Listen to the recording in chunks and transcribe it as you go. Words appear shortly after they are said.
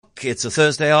It's a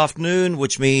Thursday afternoon,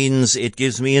 which means it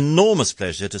gives me enormous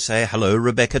pleasure to say hello,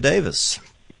 Rebecca Davis.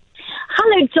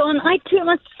 Hello, John. I too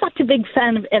am such a big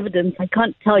fan of evidence. I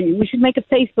can't tell you. We should make a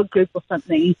Facebook group or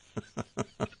something.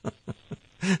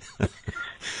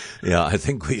 Yeah, I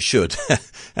think we should.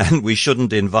 And we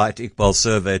shouldn't invite Iqbal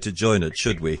Survey to join it,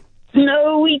 should we?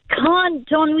 No, we can't,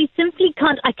 John. We simply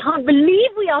can't. I can't believe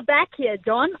we are back here,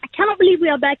 John. I cannot believe we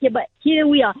are back here, but here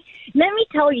we are. Let me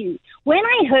tell you, when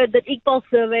I heard that Iqbal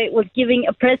Survey was giving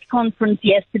a press conference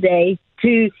yesterday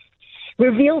to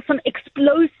reveal some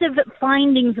explosive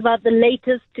findings about the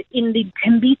latest in the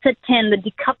Tembisa 10, the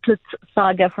decuplets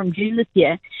saga from June this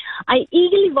year, I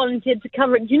eagerly volunteered to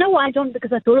cover it. Do you know why, John?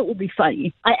 Because I thought it would be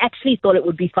funny. I actually thought it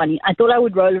would be funny. I thought I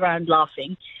would roll around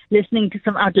laughing, listening to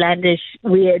some outlandish,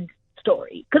 weird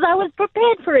story, because I was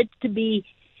prepared for it to be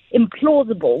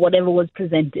implausible, whatever was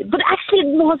presented. But actually,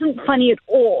 it wasn't funny at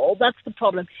all. That's the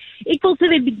problem. Iqbal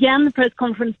Survey began the press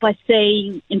conference by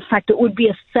saying, in fact, it would be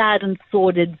a sad and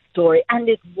sordid story. And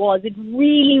it was. It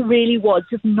really, really was.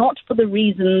 Just not for the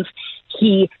reasons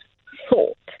he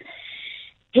thought.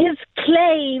 His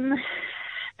claim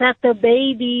that the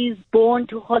babies born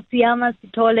to Hosiama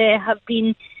Sithole have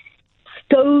been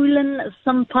stolen as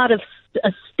some part of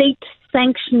a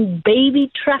state-sanctioned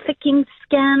baby trafficking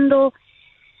scandal.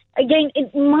 Again,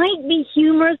 it might be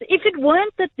humorous if it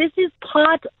weren't that this is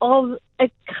part of a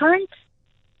current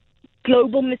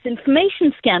global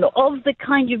misinformation scandal of the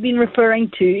kind you've been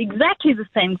referring to, exactly the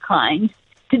same kind,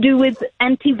 to do with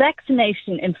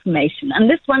anti-vaccination information. And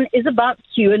this one is about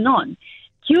QAnon.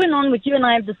 QAnon, which you and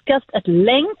I have discussed at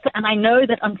length, and I know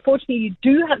that unfortunately you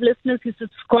do have listeners who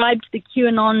subscribe to the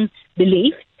QAnon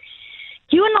belief.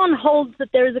 QAnon holds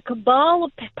that there is a cabal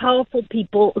of powerful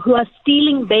people who are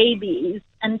stealing babies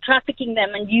and trafficking them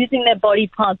and using their body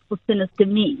parts for sinister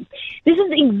means. This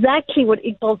is exactly what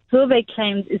Iqbal Survey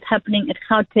claims is happening at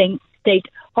Gauteng State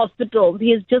Hospital.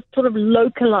 He has just sort of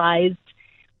localized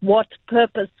what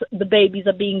purpose the babies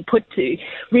are being put to.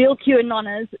 Real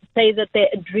QAnoners say that their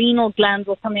adrenal glands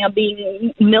or something are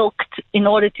being milked in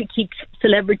order to keep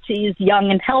celebrities young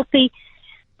and healthy.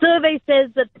 Survey says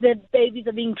that the babies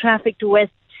are being trafficked to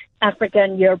West Africa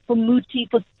and Europe for muti,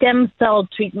 for stem cell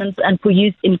treatments, and for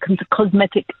use in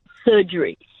cosmetic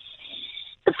surgery.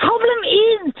 The problem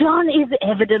is, John, is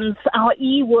evidence, our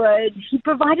E word. He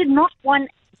provided not one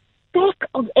speck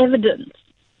of evidence.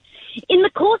 In the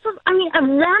course of, a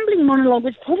rambling monologue,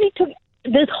 which probably took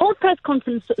this whole press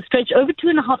conference stretched over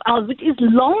 2.5 hours, which is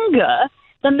longer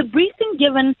than the briefing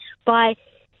given by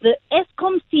the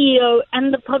Eskom CEO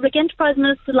and the Public Enterprise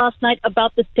Minister last night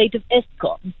about the state of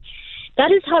Eskom. That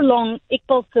is how long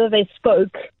Iqbal Survey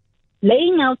spoke,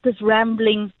 laying out this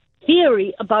rambling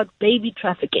theory about baby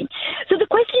trafficking. So the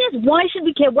question is, why should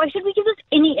we care? Why should we give this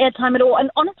any airtime at all? And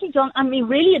honestly, John, I'm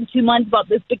really in two minds about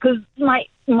this, because my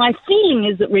feeling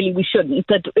is that really we shouldn't,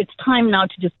 that it's time now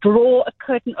to just draw a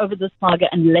curtain over the saga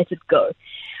and let it go.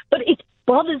 But it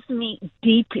bothers me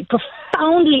deeply,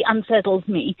 profoundly unsettles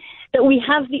me, that we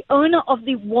have the owner of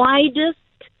the widest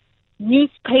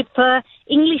newspaper,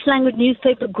 English language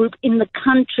newspaper group in the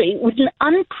country with an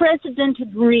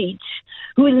unprecedented reach,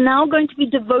 who is now going to be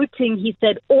devoting, he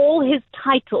said, all his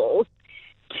titles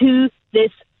to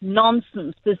this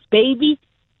nonsense, this baby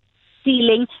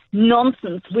stealing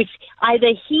nonsense, which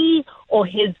either he or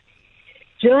his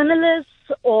journalists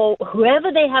or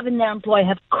whoever they have in their employ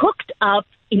have cooked up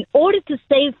in order to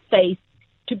save face,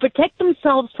 to protect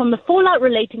themselves from the fallout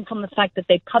relating from the fact that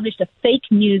they published a fake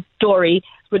news story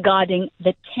regarding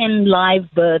the 10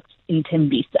 live births in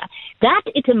Tembisa. That,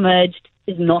 it emerged,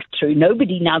 is not true.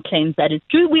 Nobody now claims that is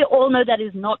true. We all know that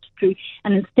is not true.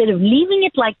 And instead of leaving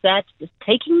it like that, just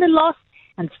taking the loss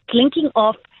and slinking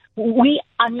off, we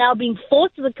are now being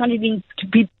forced as a country to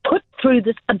be put through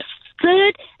this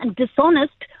absurd and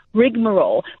dishonest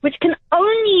rigmarole, which can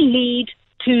only lead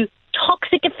to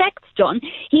toxic effects, John.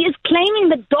 He is claiming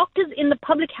that doctors in the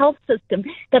public health system,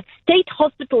 that state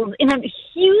hospitals in a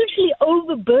hugely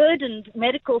overburdened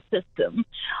medical system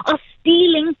are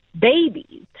stealing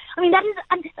babies. That is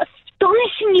an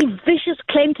astonishingly vicious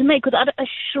claim to make without a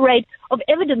shred of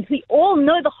evidence. We all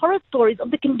know the horror stories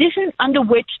of the conditions under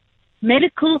which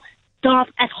medical staff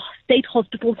at state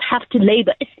hospitals have to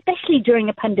labor, especially during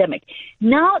a pandemic.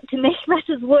 Now, to make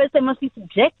matters worse, they must be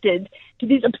subjected to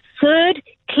these absurd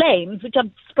claims, which are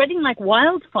spreading like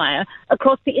wildfire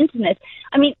across the internet.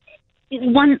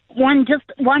 One just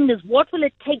wonders, what will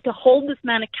it take to hold this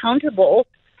man accountable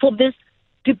for this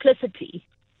duplicity?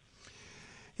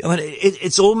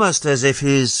 It's almost as if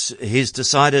he's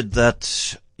decided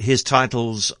that his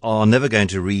titles are never going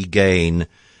to regain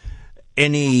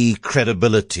any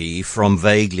credibility from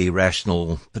vaguely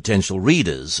rational potential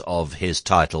readers of his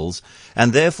titles,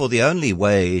 and therefore the only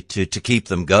way to keep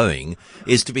them going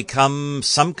is to become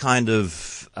some kind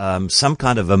of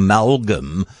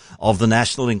amalgam of the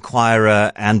National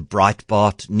Enquirer and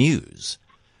Breitbart News,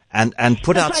 and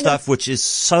put out stuff which is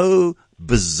so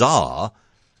bizarre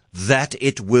that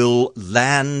it will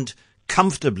land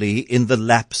comfortably in the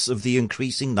laps of the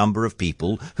increasing number of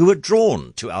people who are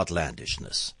drawn to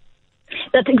outlandishness.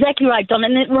 That's exactly right, Don.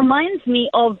 And it reminds me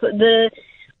of the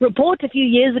report a few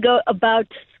years ago about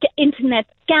internet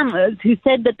scammers who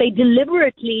said that they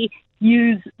deliberately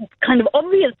use kind of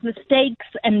obvious mistakes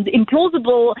and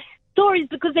implausible stories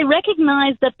because they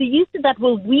recognize that the use of that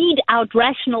will weed out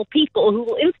rational people who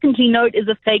will instantly know it is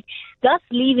a fake, thus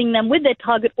leaving them with their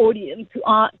target audience who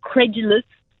are credulous,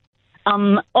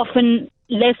 often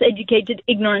less educated,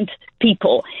 ignorant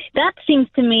people. That seems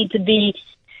to me to be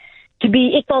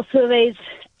Iqbal Survey's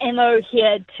MO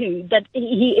here too, that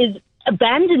he is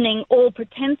abandoning all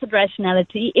pretense of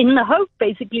rationality in the hope,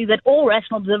 basically, that all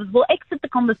rational observers will exit the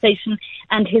conversation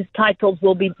and his titles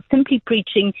will be simply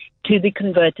preaching to the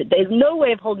converted. There's no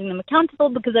way of holding them accountable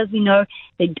because, as we know,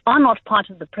 they are not part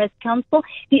of the press council.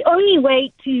 The only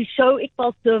way to show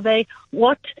Iqbal Survey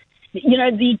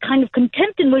the kind of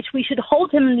contempt in which we should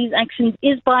hold him in these actions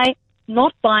is by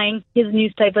not buying his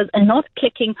newspapers and not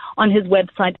clicking on his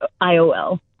website,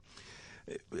 IOL.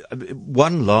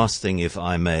 One last thing, if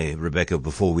I may, Rebecca,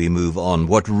 before we move on.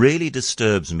 What really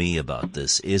disturbs me about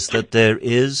this is that there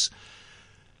is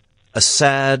a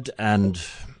sad and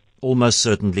almost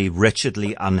certainly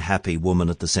wretchedly unhappy woman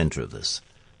at the center of this.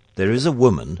 There is a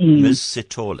woman, Ms.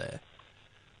 Sithole,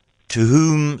 to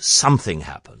whom something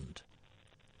happened,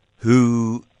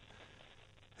 who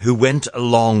went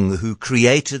along, who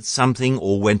created something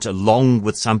or went along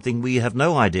with something. We have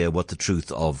no idea what the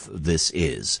truth of this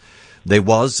is. There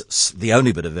was, the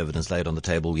only bit of evidence laid on the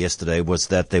table yesterday was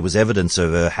that there was evidence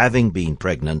of her having been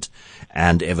pregnant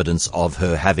and evidence of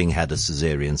her having had a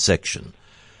cesarean section.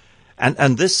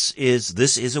 And this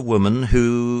is a woman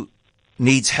who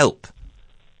needs help,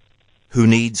 who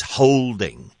needs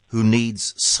holding, who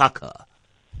needs succor.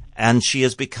 And she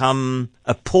has become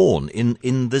a pawn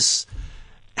in this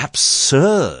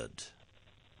absurd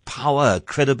power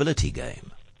credibility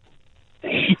game.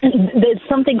 There's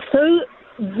something so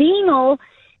venal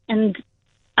and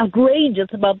outrageous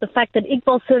about the fact that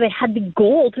Iqbal Survey had the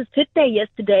gall to sit there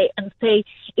yesterday and say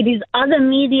it is other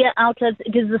media outlets,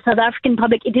 it is the South African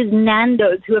public, it is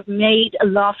Nando's who have made a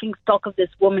laughing stock of this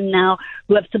woman now,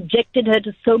 who have subjected her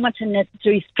to so much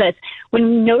unnecessary stress, when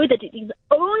we know that it is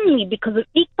only because of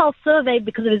Iqbal Survey,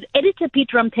 because of his editor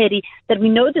Peter Ramperi, that we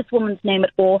know this woman's name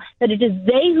at all, that it is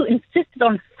they who insisted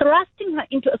on thrusting her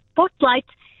into a spotlight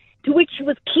to which she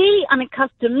was clearly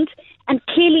unaccustomed and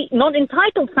clearly not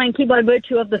entitled, frankly, by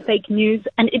virtue of the fake news.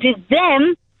 And it is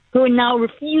them who are now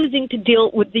refusing to deal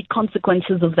with the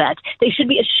consequences of that. They should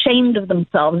be ashamed of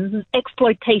themselves. This is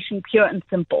exploitation, pure and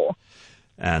simple.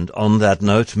 And on that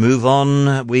note, move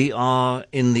on. We are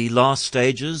in the last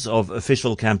stages of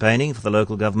official campaigning for the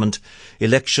local government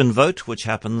election vote, which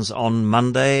happens on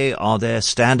Monday. Are there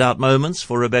standout moments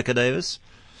for Rebecca Davis?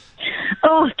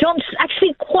 Oh, John,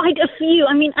 actually quite a few.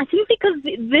 I mean, I think because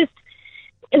this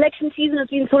election season has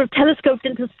been sort of telescoped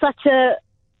into such a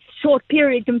short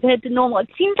period compared to normal, it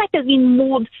seems like there's been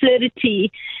more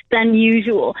absurdity than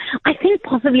usual. I think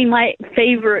possibly my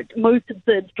favorite, most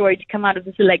absurd story to come out of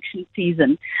this election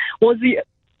season was the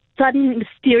sudden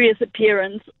mysterious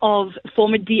appearance of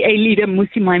former DA leader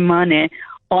Mmusi Maimane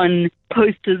on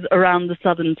posters around the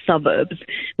southern suburbs,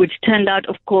 which turned out,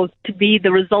 of course, to be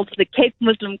the result of the Cape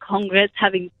Muslim Congress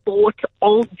having bought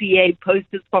old DA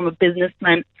posters from a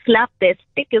businessman, slapped their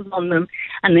stickers on them,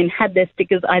 and then had their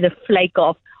stickers either flake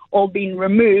off or been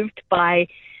removed by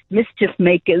mischief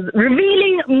makers,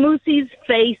 revealing Mmusi's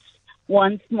face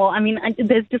once more. I mean,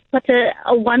 there's just such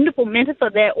a wonderful metaphor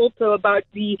there also about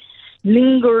the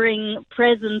lingering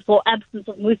presence or absence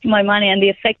of Mmusi Maimane and the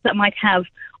effect that might have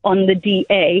on the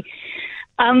DA.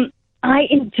 I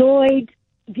enjoyed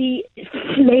the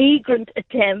flagrant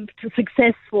attempt,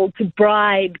 successful, to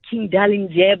bribe King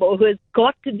Dalindyebo, who has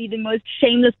got to be the most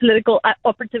shameless political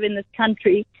operative in this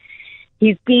country.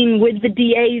 He's been with the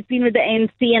DA, he's been with the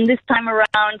ANC, and this time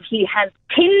around he has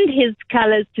pinned his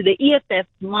colors to the EFF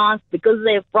mast because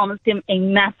they have promised him a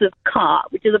massive car,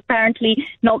 which is apparently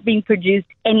not being produced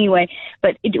anyway.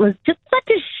 But it was just such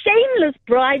a shameless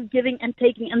bribe giving and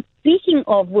taking. And speaking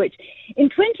of which, in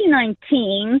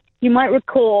 2019, you might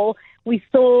recall, we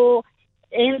saw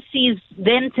ANC's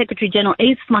then Secretary General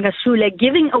Ace Magashule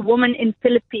giving a woman in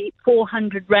Philippi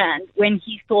 400 rand when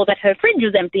he saw that her fridge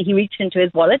was empty. He reached into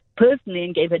his wallet personally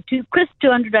and gave her two crisp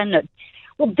 200 rand notes.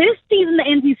 Well, this season the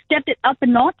ANC stepped it up a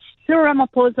notch. Cyril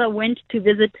Ramaphosa went to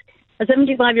visit a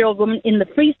 75-year-old woman in the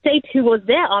Free State who was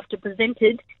thereafter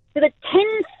presented with a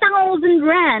 10,000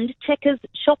 rand Checkers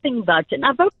shopping voucher.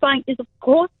 Now, vote buying is, of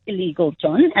course, illegal,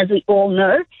 John, as we all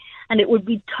know. And it would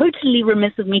be totally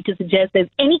remiss of me to suggest there's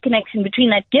any connection between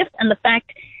that gift and the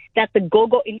fact that the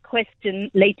Gogo in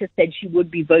question later said she would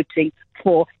be voting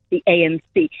for the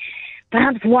ANC.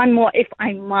 Perhaps one more, if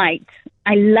I might.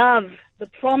 I love the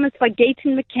promise by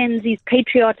Gayton McKenzie's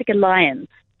Patriotic Alliance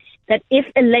that if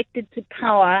elected to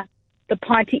power, the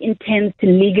party intends to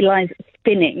legalize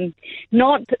spinning,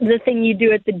 not the thing you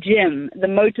do at the gym, the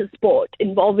motorsport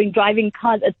involving driving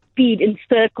cars at speed in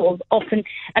circles, often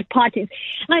at parties.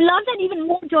 And I love that even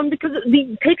more, John, because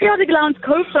the Patriotic Alliance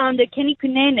co-founder, Kenny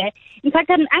Kunene, in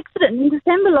fact, had an accident in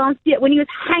December last year when he was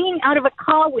hanging out of a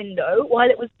car window while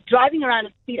it was driving around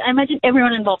at speed. I imagine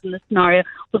everyone involved in this scenario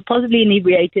was possibly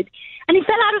inebriated. And he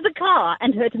fell out of the car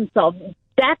and hurt himself.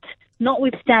 That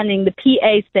notwithstanding, the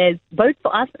PA says, vote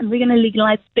for us and we're going to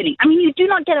legalize spinning. I mean, you do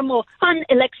not get a more fun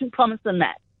election promise than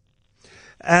that.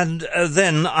 And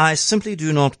then I simply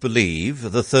do not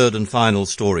believe the third and final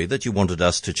story that you wanted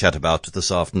us to chat about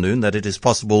this afternoon, that it is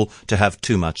possible to have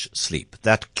too much sleep.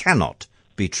 That cannot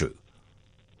be true.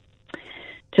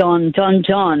 John.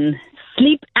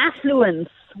 Sleep affluence.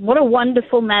 What a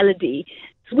wonderful malady.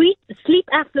 Sleep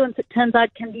affluence, it turns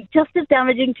out, can be just as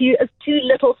damaging to you as too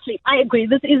little sleep. I agree.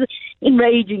 This is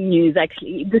enraging news,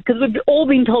 actually, because we've all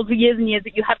been told for years and years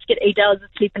that you have to get 8 hours of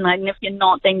sleep a night, and if you're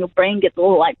not, then your brain gets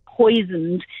all,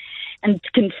 poisoned and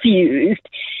confused.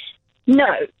 No.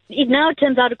 It now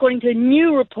turns out, according to a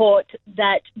new report,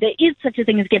 that there is such a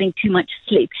thing as getting too much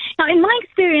sleep. Now, in my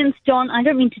experience, John, I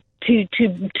don't mean to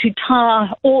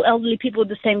tar all elderly people with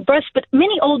the same brush, but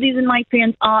many oldies, in my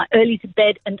experience, are early to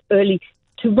bed and early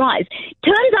to rise.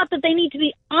 Turns out that they need to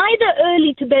be either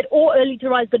early to bed or early to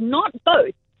rise, but not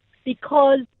both,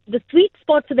 because the sweet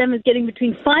spot for them is getting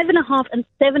between 5.5 and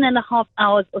 7.5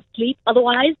 hours of sleep.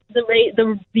 Otherwise, the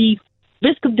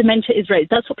risk of dementia is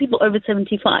raised. That's for people over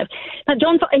 75. Now,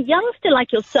 John, for a youngster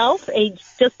like yourself, aged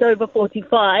just over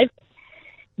 45,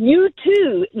 you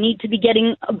too need to be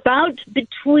getting about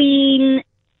between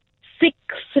 6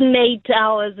 and 8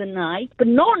 hours a night, but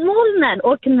not more than that,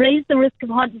 or it can raise the risk of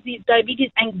heart disease, diabetes,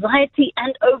 anxiety,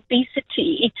 and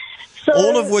obesity. So,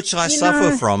 all of which I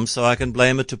suffer from, so I can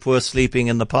blame it to poor sleeping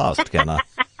in the past, can I?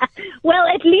 Well,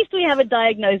 at least we have a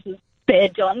diagnosis there,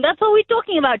 John. That's all we're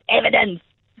talking about, evidence.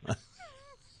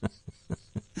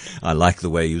 I like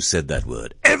the way you said that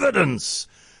word, evidence.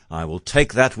 I will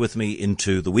take that with me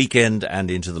into the weekend and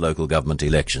into the local government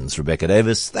elections. Rebecca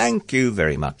Davis, thank you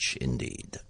very much indeed.